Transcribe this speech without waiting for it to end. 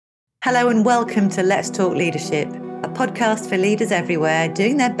Hello and welcome to Let's Talk Leadership, a podcast for leaders everywhere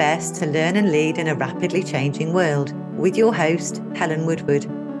doing their best to learn and lead in a rapidly changing world, with your host, Helen Woodward.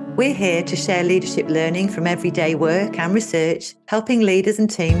 We're here to share leadership learning from everyday work and research, helping leaders and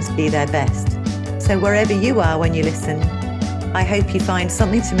teams be their best. So wherever you are when you listen, I hope you find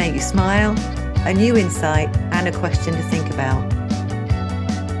something to make you smile, a new insight, and a question to think about.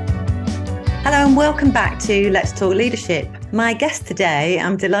 Hello and welcome back to Let's Talk Leadership. My guest today,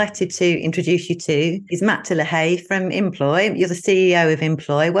 I'm delighted to introduce you to, is Matt Delahaye from Inploi. You're the CEO of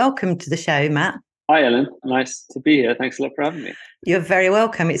Inploi. Welcome to the show, Matt. Hi, Ellen. Nice to be here. Thanks a lot for having me. You're very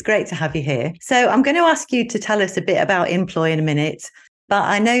welcome. It's great to have you here. So I'm going to ask you to tell us a bit about Inploi in a minute, but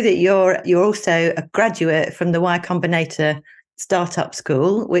I know that you're also a graduate from the Y Combinator startup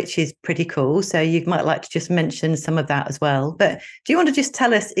school, which is pretty cool. So you might like to just mention some of that as well. But do you want to just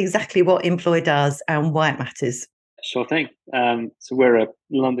tell us exactly what Inploi does and why it matters? Sure thing. So we're a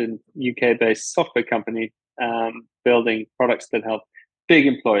London, UK-based software company building products that help big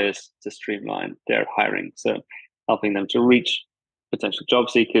employers to streamline their hiring. So helping them to reach potential job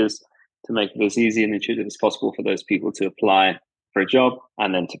seekers, to make it as easy and intuitive as possible for those people to apply for a job,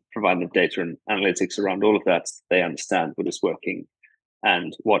 and then to provide them data and analytics around all of that so they understand what is working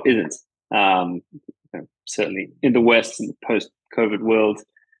and what isn't. Certainly in the West, in the post-COVID world,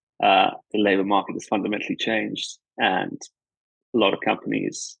 the labor market has fundamentally changed, and a lot of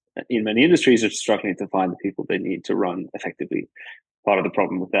companies in many industries are struggling to find the people they need to run effectively. Part of the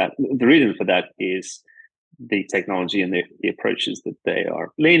problem with that, the reason for that, is the technology and the approaches that they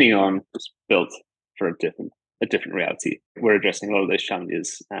are leaning on was built for a different reality. We're addressing a lot of those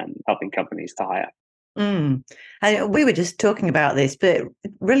challenges and helping companies to hire. We were just talking about this, but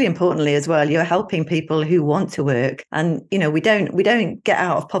really importantly as well, you're helping people who want to work. And, you know, we don't get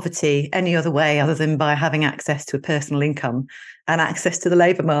out of poverty any other way other than by having access to a personal income, and access to the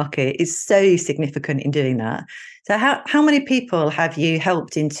labour market is so significant in doing that. So how many people have you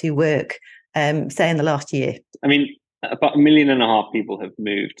helped into work, say in the last year? I mean, about 1.5 million people have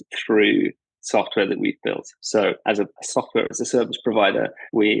moved through software that we've built. So as a software as a service provider,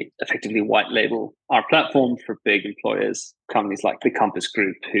 we effectively white label our platform for big employers, companies like the Compass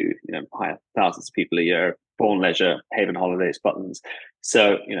Group, who hire thousands of people a year, Born Leisure, Haven Holidays, Butlins.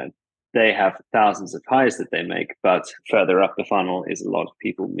 So they have thousands of hires that they make, but further up the funnel is a lot of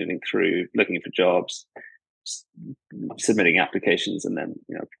people moving through, looking for jobs, submitting applications, and then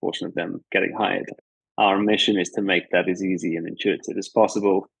a proportion of them getting hired. Our mission is to make that as easy and intuitive as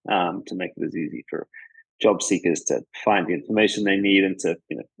possible, to make it as easy for job seekers to find the information they need and to,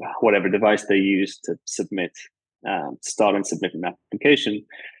 whatever device they use to submit, start and submit an application.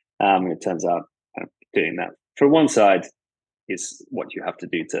 And it turns out doing that for one side is what you have to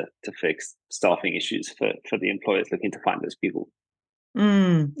do to fix staffing issues for the employers looking to find those people.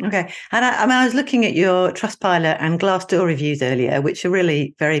 Okay. And I was looking at your Trustpilot and Glassdoor reviews earlier, which are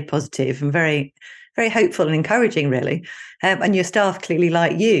really very positive and very, very hopeful and encouraging, really. And your staff clearly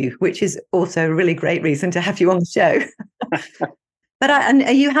like you, which is also a really great reason to have you on the show. But and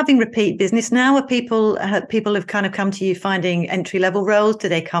are you having repeat business now? Are people have kind of come to you finding entry-level roles? Do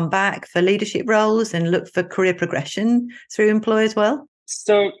they come back for leadership roles and look for career progression through Inploi as well?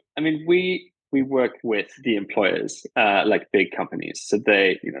 So, I mean, we work with the employers, like big companies. So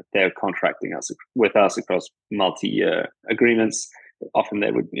they're contracting with us across multi-year agreements. Often they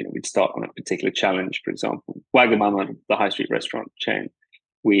would, we'd start on a particular challenge. For example, Wagamama, the high street restaurant chain,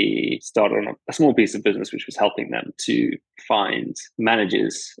 we started on a small piece of business which was helping them to find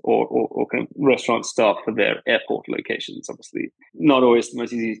managers or kind of restaurant staff for their airport locations. Obviously, not always the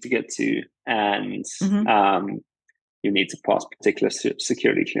most easy to get to, and you need to pass particular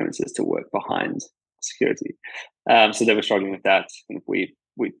security clearances to work behind security. So they were struggling with that. And we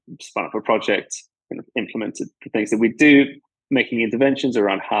spun up a project, kind of implemented the things that we do, making interventions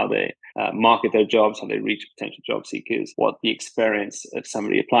around how they market their jobs, how they reach potential job seekers, what the experience of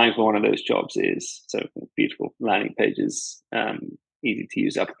somebody applying for one of those jobs is. So beautiful landing pages, easy to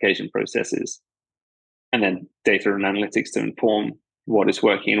use application processes, and then data and analytics to inform what is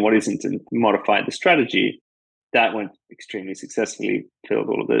working and what isn't, and modify the strategy. That went extremely successfully, filled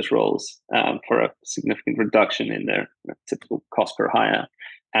all of those roles for a significant reduction in their typical cost per hire,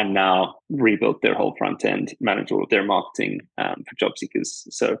 and now rebuilt their whole front end, manage all of their marketing for job seekers.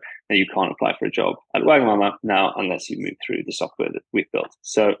 So now you can't apply for a job at Wagamama now unless you move through the software that we've built.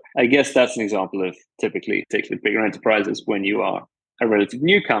 So I guess that's an example of typically, particularly bigger enterprises, when you are a relative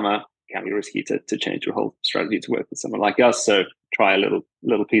newcomer, it can be risky to change your whole strategy to work with someone like us. So try a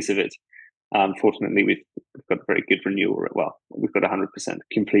little piece of it. Fortunately, we've got a very good renewal. Well, we've got 100%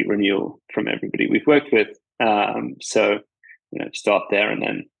 complete renewal from everybody we've worked with. So start there and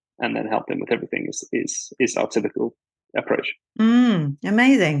then and then help them with everything is our typical approach.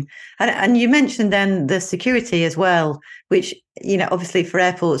 Amazing. And you mentioned then the security as well, which, obviously for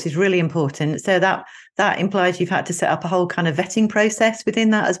airports is really important. So that implies you've had to set up a whole kind of vetting process within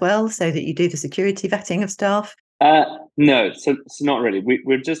that as well, so that you do the security vetting of staff. No, so not really.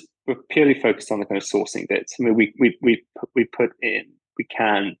 We're purely focused on the kind of sourcing bits. I mean, we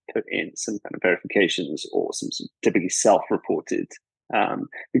can put in some kind of verifications or some typically self-reported.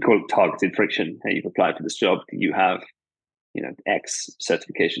 We call it targeted friction. Hey, you've applied for this job. You have, X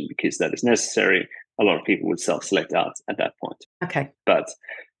certification because that is necessary. A lot of people would self-select out at that point. Okay. But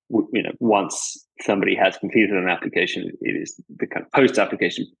once somebody has completed an application, it is the kind of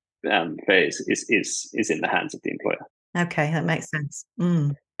post-application phase is in the hands of the employer. Okay, that makes sense.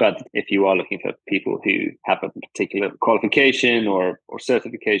 But if you are looking for people who have a particular qualification or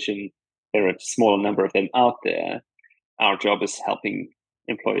certification, there are a smaller number of them out there. Our job is helping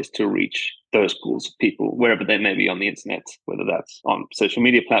employers to reach those pools of people wherever they may be on the internet, whether that's on social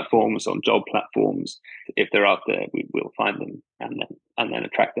media platforms, on job platforms. If they're out there, we will find them and then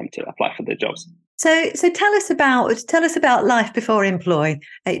attract them to apply for their jobs. So tell us about life before Inploi.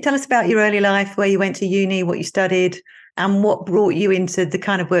 Tell us about your early life, where you went to uni, what you studied, and what brought you into the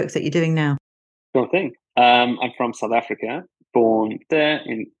kind of work that you're doing now. Sure thing. I'm from South Africa, born there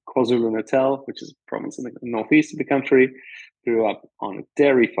in KwaZulu-Natal, which is a province in the northeast of the country. Grew up on a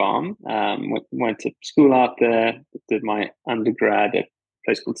dairy farm, went to school out there, did my undergrad at a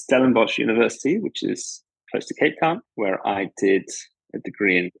place called Stellenbosch University, which is close to Cape Town, where I did a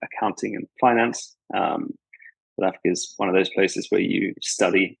degree in accounting and finance. South Africa is one of those places where you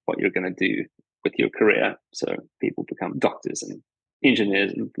study what you're going to do with your career. So people become doctors and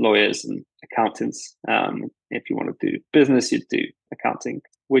engineers and lawyers and accountants. If you want to do business, you do accounting,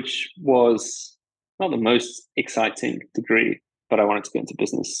 which was not the most exciting degree, but I wanted to go into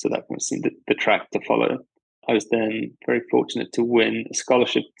business, so that kind of seemed the track to follow. I was then very fortunate to win a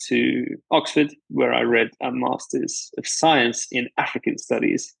scholarship to Oxford, where I read a Master's of Science in African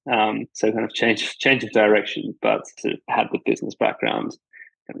Studies. So kind of change of direction, but sort of had the business background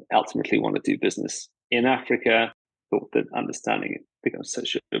and ultimately want to do business in Africa. Thought that understanding the kind of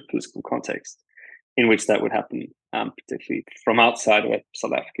socio-political context in which that would happen, particularly from outside of a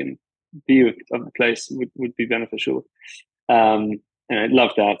South African view of the place, would be beneficial. And I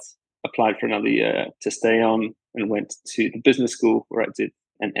loved that. Applied for another year to stay on and went to the business school where I did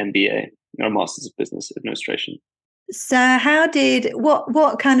an MBA, or a Master's of Business Administration. So what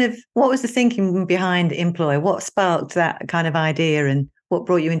was the thinking behind Inploi? What sparked that kind of idea and what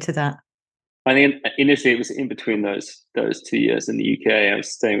brought you into that? I think initially it was in between those 2 years in the UK. I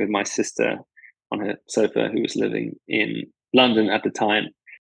was staying with my sister on her sofa, who was living in London at the time.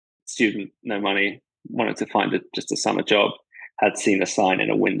 Student, no money, wanted to find just a summer job. Had seen a sign in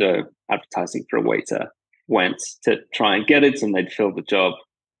a window advertising for a waiter, went to try and get it, and they'd filled the job,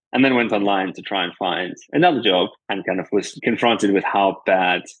 and then went online to try and find another job, and kind of was confronted with how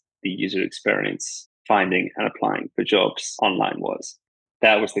bad the user experience finding and applying for jobs online was.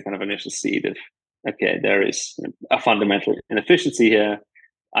 That was the kind of initial seed of, okay, there is a fundamental inefficiency here.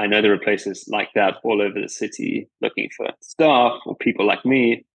 I know there are places like that all over the city looking for staff or people like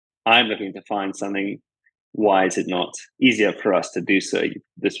me. I'm looking to find something. Why is it not easier for us to do so?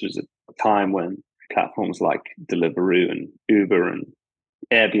 This was a time when platforms like Deliveroo and Uber and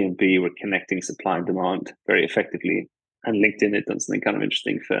Airbnb were connecting supply and demand very effectively. And LinkedIn had done something kind of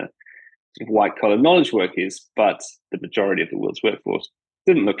interesting for sort of white-collar knowledge workers, but the majority of the world's workforce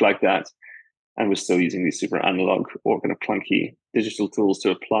didn't look like that and was still using these super analog or kind of clunky digital tools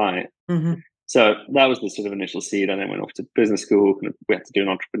to apply. Mm-hmm. So that was the sort of initial seed. I then went off to business school. We had to do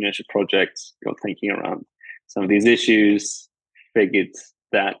an entrepreneurship project, got thinking around some of these issues, figured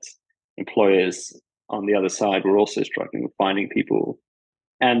that employers on the other side were also struggling with finding people.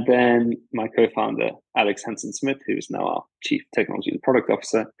 And then my co-founder, Alex Hansen-Smith, who is now our Chief Technology and Product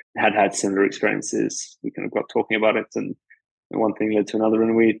Officer, had similar experiences. We kind of got talking about it, and one thing led to another,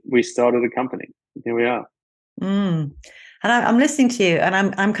 and we started a company. Here we are. And I'm listening to you, and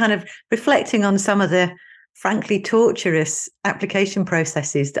I'm kind of reflecting on some of the frankly torturous application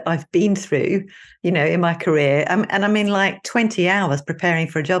processes that I've been through, in my career. And I mean, like 20 hours preparing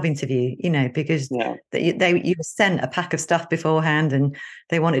for a job interview, because you were sent a pack of stuff beforehand, and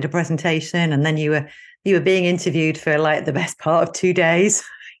they wanted a presentation, and then you were being interviewed for like the best part of 2 days,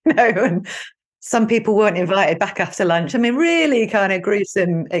 and some people weren't invited back after lunch. I mean, really kind of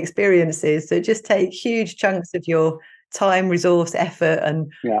gruesome experiences that just take huge chunks of your time, resource, effort,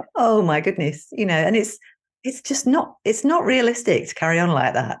 and oh my goodness, and it's just not realistic to carry on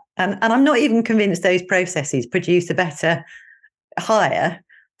like that. And I'm not even convinced those processes produce a better hire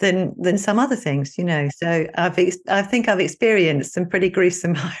than some other things, you know. So I think I've experienced some pretty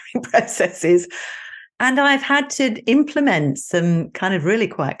gruesome hiring processes, and I've had to implement some kind of really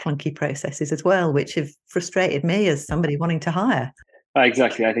quite clunky processes as well, which have frustrated me as somebody wanting to hire.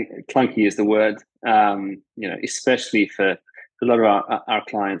 Exactly. I think clunky is the word. Especially for a lot of our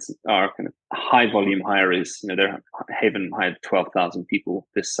clients are kind of high volume hires. Haven hired 12,000 people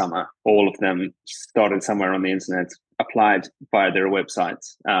this summer. All of them started somewhere on the internet, applied via their website,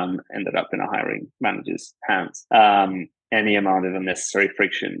 ended up in a hiring manager's hands. Any amount of unnecessary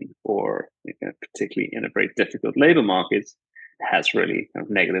friction, or particularly in a very difficult labor market, has really kind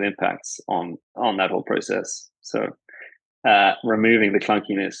of negative impacts on that whole process. So removing the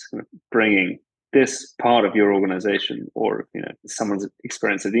clunkiness, kind of bringing this part of your organization or someone's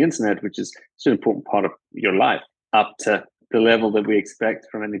experience of the internet, which is such an important part of your life, up to the level that we expect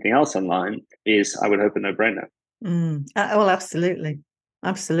from anything else online, is, I would hope, a no-brainer. Well, absolutely.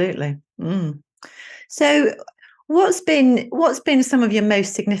 So what's been some of your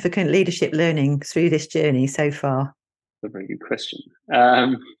most significant leadership learning through this journey so far? A very good question.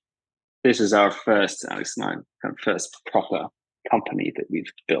 This is our first, Alex and I, kind of first proper company that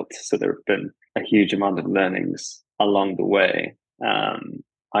we've built. So there have been a huge amount of learnings along the way.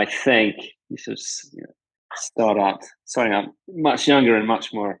 I think you sort of starting out much younger and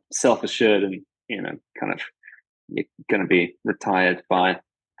much more self-assured, and kind of you're going to be retired by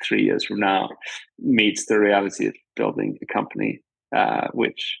 3 years from now, meets the reality of building a company,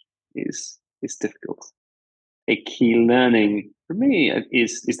 which is difficult. A key learning for me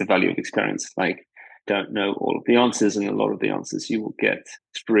is the value of experience. Like, don't know all of the answers, and a lot of the answers you will get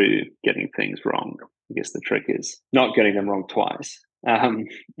through getting things wrong. I guess the trick is not getting them wrong twice, and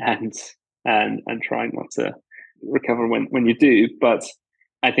trying not to recover when you do. But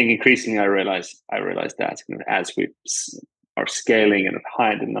I think increasingly I realize that as we are scaling and have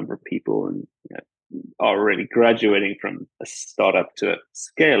hired a number of people and are already graduating from a startup to a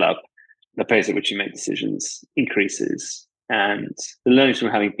scale up, the pace at which you make decisions increases. And the learnings from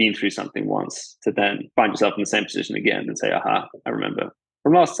having been through something once to then find yourself in the same position again and say, aha, I remember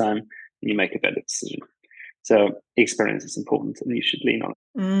from last time, and you make a better decision. So experience is important and you should lean on it.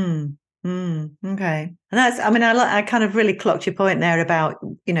 Okay. And I kind of really clocked your point there about,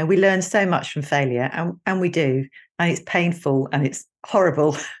 we learn so much from failure, and we do, and it's painful and it's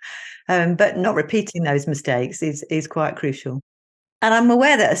horrible. But not repeating those mistakes is quite crucial. And I'm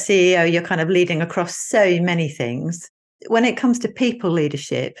aware that as CEO, you're kind of leading across so many things. When it comes to people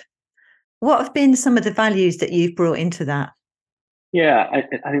leadership, what have been some of the values that you've brought into that? Yeah, I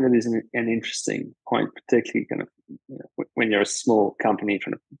think that is an interesting point, particularly kind of when you're a small company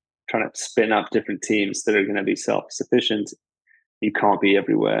trying to spin up different teams that are going to be self-sufficient. You can't be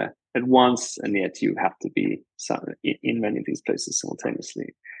everywhere at once, and yet you have to be in many of these places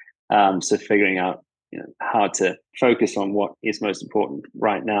simultaneously. So figuring out how to focus on what is most important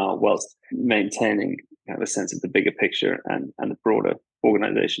right now, whilst maintaining a sense of the bigger picture and the broader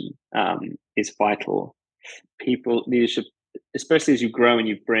organization, is vital. People leadership, especially as you grow and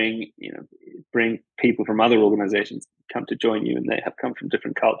you bring people from other organizations come to join you, and they have come from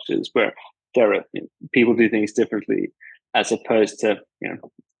different cultures where there are people do things differently, as opposed to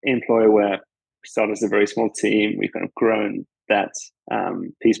Inploi, where we started as a very small team. We've kind of grown that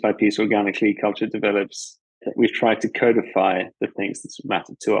piece by piece organically. Culture develops. We've tried to codify the things that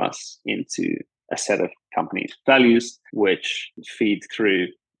matter to us into a set of company values, which feed through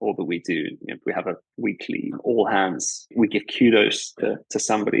all that we do. We have a weekly all hands. We give kudos to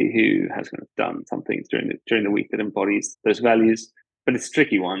somebody who has kind of done something during the week that embodies those values. But it's a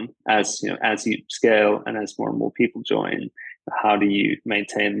tricky one, as you scale and as more and more people join. How do you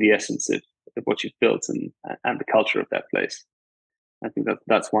maintain the essence of what you've built and the culture of that place? I think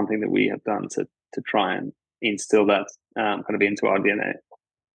that's one thing that we have done to try and instill that kind of into our DNA.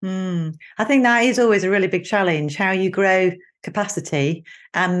 I think that is always a really big challenge, how you grow capacity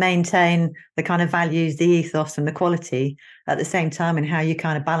and maintain the kind of values, the ethos and the quality at the same time, and how you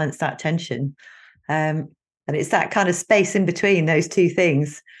kind of balance that tension. And it's that kind of space in between those two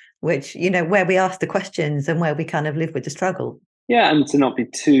things, which, where we ask the questions and where we kind of live with the struggle. Yeah, and to not be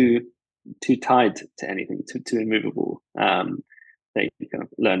too tied to anything, too immovable. Kind of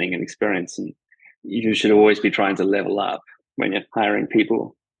learning and experience, and you should always be trying to level up when you're hiring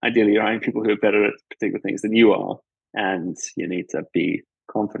people. Ideally, you're hiring people who are better at particular things than you are, and you need to be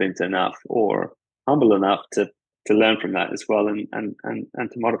confident enough or humble enough to to learn from that as well, and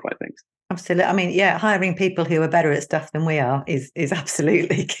to modify things. Absolutely. I mean, yeah, hiring people who are better at stuff than we are is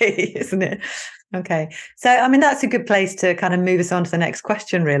absolutely key, isn't it? Okay. So, I mean, that's a good place to kind of move us on to the next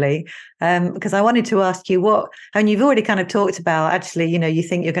question, really, because I wanted to ask you and you've already kind of talked about, actually, you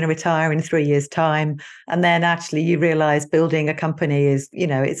think you're going to retire in 3 years' time, and then actually you realize building a company is,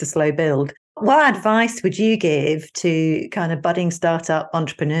 it's a slow build. What advice would you give to kind of budding startup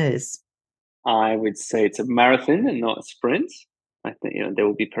entrepreneurs? I would say it's a marathon and not a sprint. I think there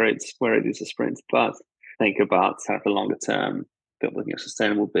will be periods where it is a sprint, but think about kind of the longer term, building a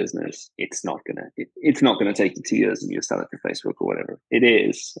sustainable business. It's not gonna take you 2 years and you sell it to Facebook or whatever it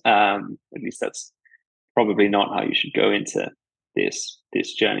is. At least that's probably not how you should go into this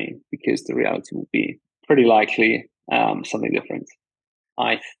journey, because the reality will be pretty likely something different.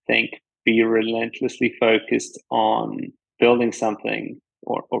 I think be relentlessly focused on building something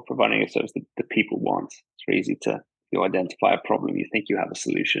or providing a service that people want. It's very easy to identify a problem, you think you have a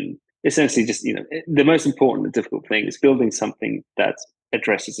solution. Essentially, just the most important and difficult thing is building something that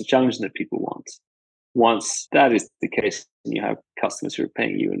addresses a challenge that people want. Once that is the case, and you have customers who are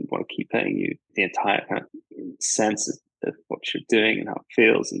paying you and want to keep paying you, the entire kind of sense of what you're doing and how it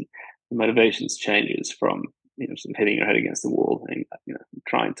feels, and the motivations changes from sort of hitting your head against the wall and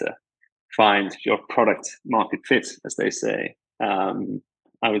trying to find your product market fit, as they say.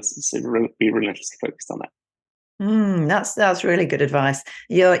 I would say be relentlessly focused on that. That's really good advice.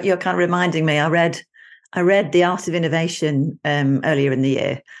 You're kind of reminding me. I read The Art of Innovation earlier in the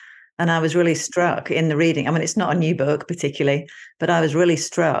year, and I was really struck in the reading. I mean, it's not a new book particularly, but I was really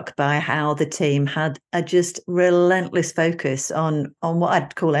struck by how the team had a just relentless focus on what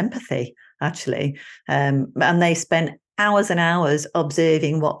I'd call empathy, actually, and they spent hours and hours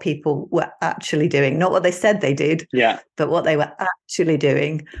observing what people were actually doing, not what they said they did, but what they were actually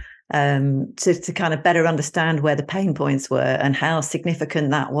doing. To kind of better understand where the pain points were and how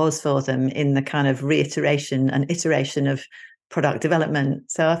significant that was for them in the kind of reiteration and iteration of product development.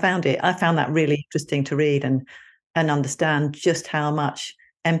 So I found that really interesting to read and understand just how much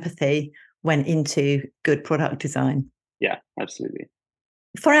empathy went into good product design. Yeah, absolutely.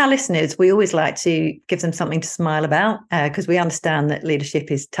 For our listeners, we always like to give them something to smile about, because we understand that leadership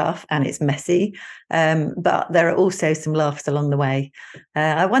is tough and it's messy, but there are also some laughs along the way.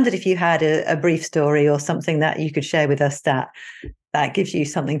 I wondered if you had a brief story or something that you could share with us that gives you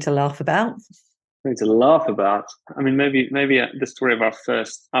something to laugh about. Something to laugh about. I mean, maybe the story of our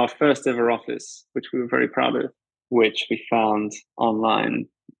first ever office, which we were very proud of, which we found online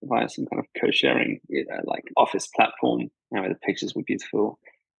via some kind of co-sharing like office platform, and the pictures were beautiful,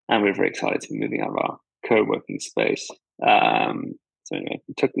 and we were very excited to be moving out of our co-working space. So anyway,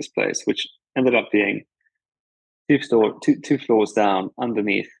 we took this place, which ended up being two floors down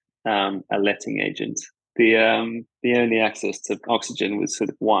underneath a letting agent. The only access to oxygen was sort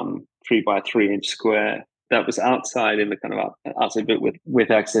of 1 3-by-3-inch square that was outside in the kind of outside bit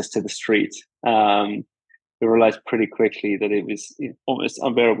with access to the street. We realized pretty quickly that it was almost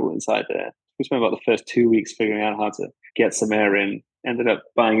unbearable inside there. We spent about the first 2 weeks figuring out how to get some air in. Ended up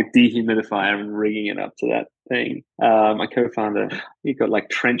buying a dehumidifier and rigging it up to that thing. My co-founder, he got like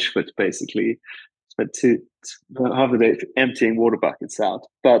trench foot basically. Spent half the day emptying water buckets out,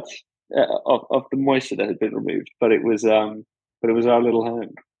 but of the moisture that had been removed. But it was our little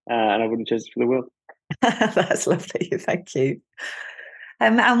home, and I wouldn't change it for the world. That's lovely. Thank you.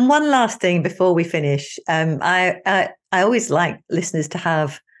 And one last thing before we finish, I always like listeners to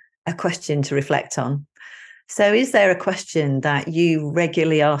have a question to reflect on. So is there a question that you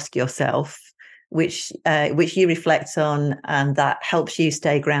regularly ask yourself, which you reflect on and that helps you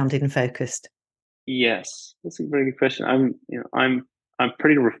stay grounded and focused? Yes, that's a very good question. I'm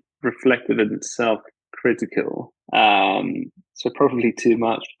pretty reflective and self-critical, so probably too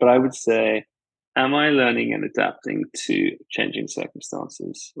much, but I would say, am I learning and adapting to changing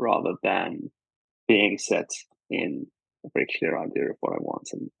circumstances rather than being set in a very clear idea of what I want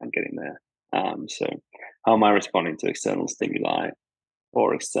and getting there? So how am I responding to external stimuli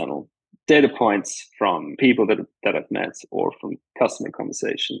or external data points from people that I've met, or from customer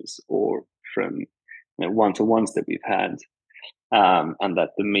conversations, or from one-to-ones that we've had, and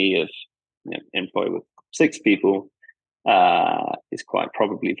that the me of Inploi with 6 people is quite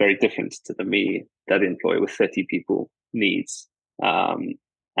probably very different to the me that Inploi with 30 people needs, and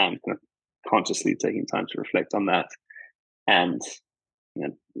kind of consciously taking time to reflect on that and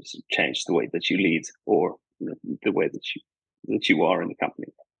change the way that you lead, or the way that you are in the company.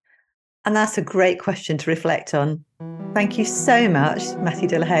 And that's a great question to reflect on. Thank you so much, Matthew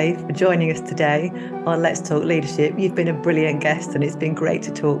De La Haye, for joining us today on Let's Talk Leadership. You've been a brilliant guest, and it's been great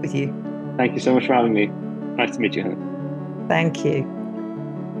to talk with you. Thank you so much for having me. Nice to meet you, Helen. Thank you.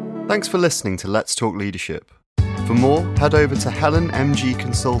 Thanks for listening to Let's Talk Leadership. For more, head over to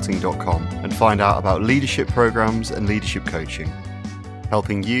helenmgconsulting.com and find out about leadership programs and leadership coaching,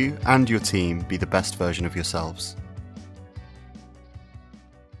 helping you and your team be the best version of yourselves.